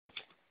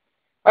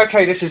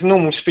Okay, this is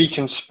normal speak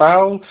and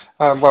spell,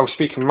 well,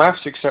 speak and maths,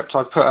 except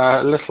I've put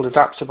a little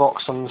adapter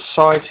box on the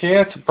side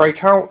here to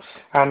break out,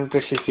 and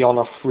this is the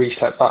on-off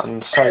reset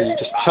button. So you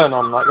just turn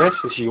on like this,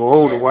 as you're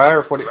all aware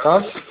of what it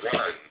does.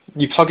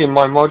 You plug in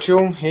my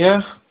module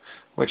here,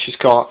 which has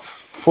got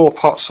 4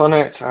 pots on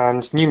it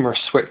and numerous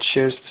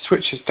switches. The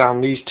switches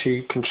down these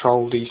two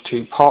control these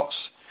 2 pots.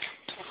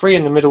 3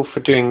 in the middle for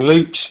doing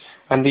loops,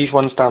 and these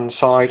ones down the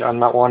side and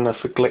that one are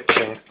for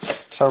glitching.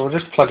 So we'll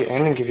just plug it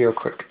in and give you a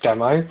quick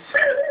demo. It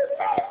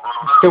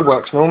still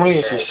works normally,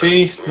 as you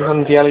see. None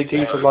of the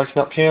LEDs are lighting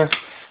up here.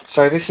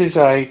 So this is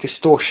a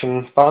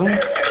distortion button.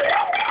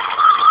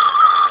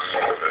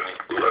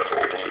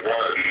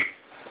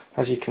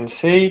 As you can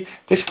see,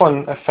 this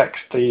one affects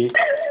the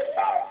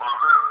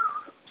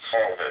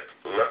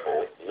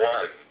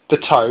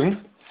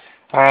tone,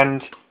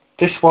 and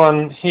this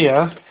one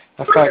here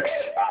affects.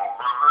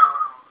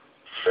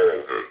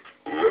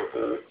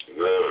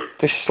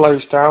 This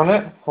slows down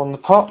it on the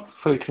pot,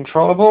 fully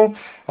controllable,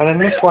 and then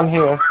this one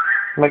here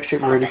makes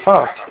it really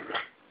fast.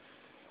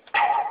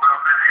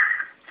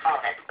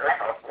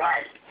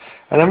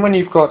 And then when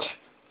you've got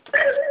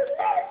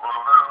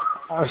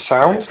a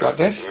sound like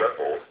this,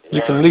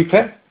 you can loop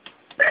it.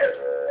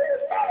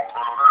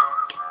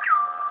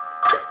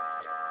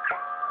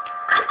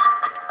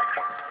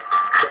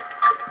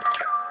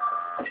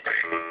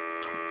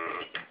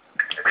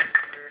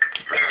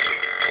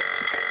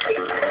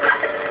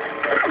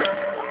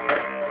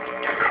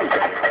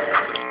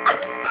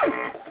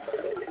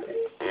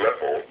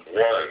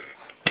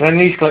 And then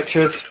these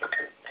glitches.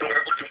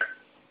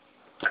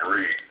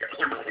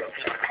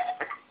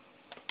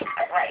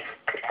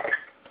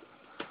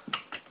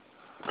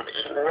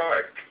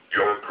 Correct.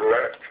 You're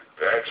correct.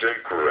 That's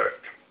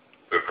incorrect.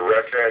 The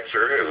correct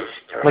answer is.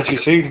 As you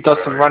see, it does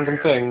some random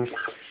things.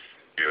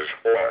 Is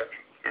what?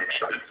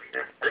 35.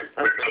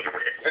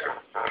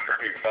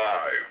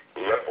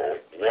 Level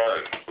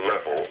 1.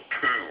 Level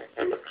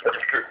 2.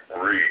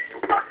 3.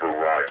 Right.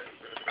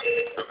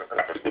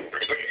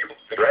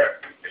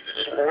 Correct.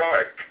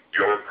 Correct.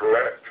 You're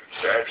correct.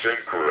 That's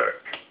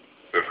incorrect.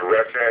 The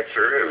correct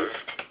answer is.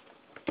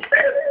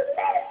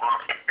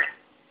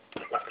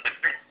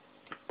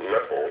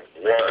 Level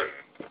 1.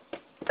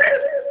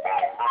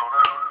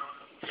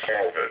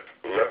 Solve it.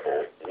 Level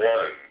 1.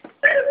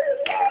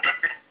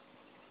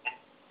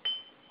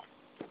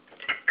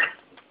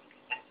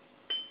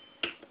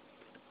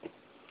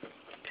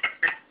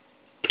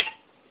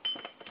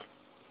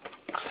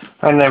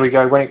 And there we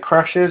go. When it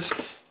crashes,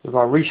 we've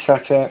got to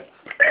reset it.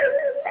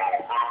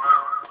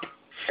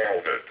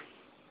 Solve it.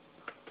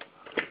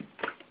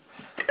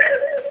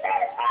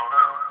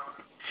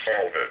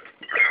 Solve it.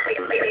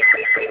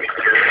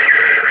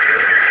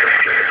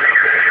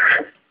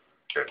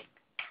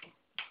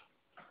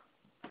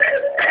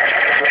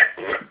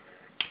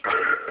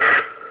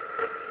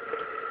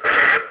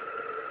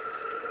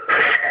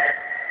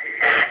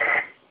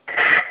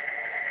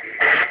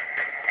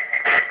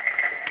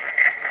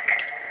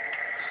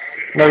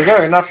 There we go,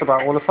 and that's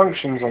about all the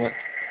functions on it.